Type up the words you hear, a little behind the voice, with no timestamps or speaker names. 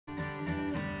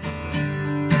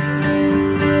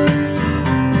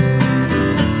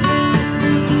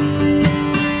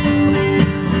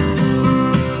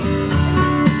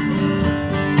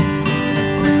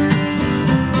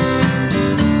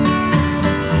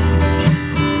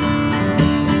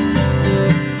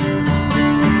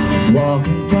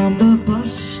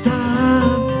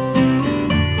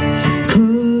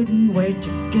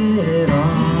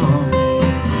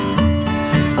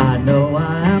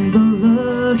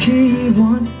lucky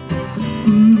one.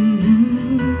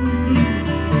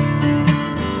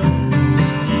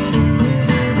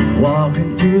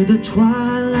 Walking through the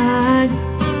twilight,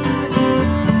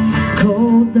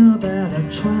 cold Nevada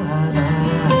twilight,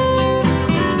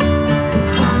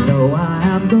 I know I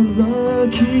am the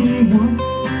lucky one.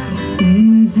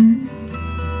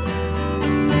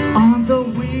 On the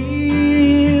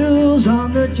wheels,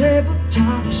 on the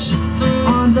tabletops,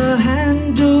 on the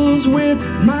handles with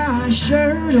my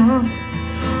shirt off,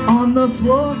 on the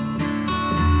floor,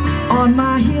 on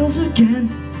my heels again.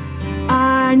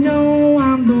 I know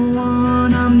I'm the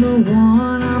one, I'm the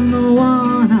one, I'm the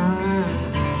one. I'm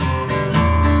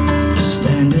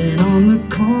standing on the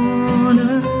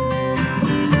corner.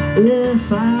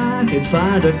 If I could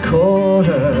find a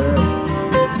quarter,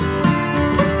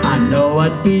 I know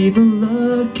I'd be the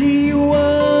lucky one.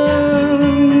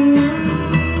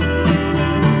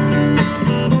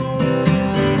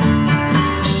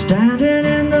 Standing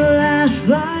in the last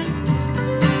light,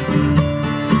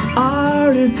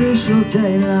 artificial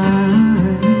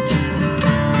daylight,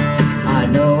 I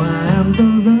know I am the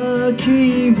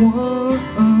lucky one.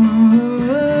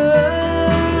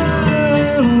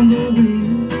 On the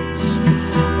wheels,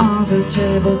 on the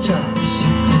tabletops,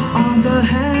 on the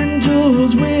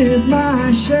handles with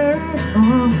my shirt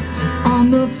off,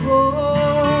 on the floor,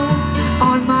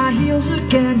 on my heels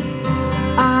again.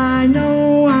 I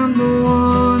know I'm the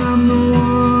one, I'm the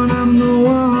one, I'm the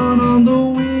one. On the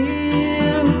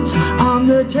wheels, on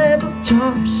the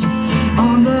tabletops,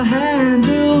 on the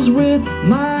handles with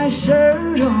my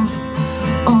shirt off,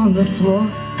 on the floor,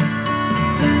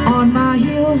 on my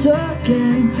heels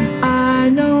again. I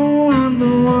know I'm the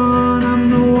one, I'm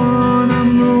the one,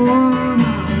 I'm the one.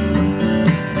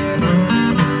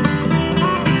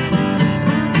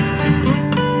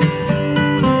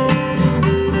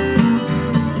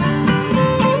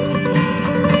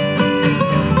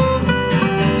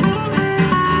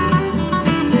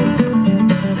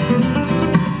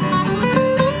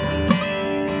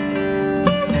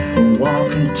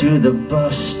 Walking to the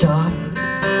bus stop,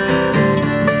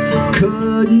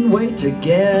 couldn't wait to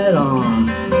get on.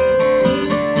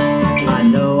 I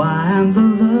know I am the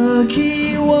lucky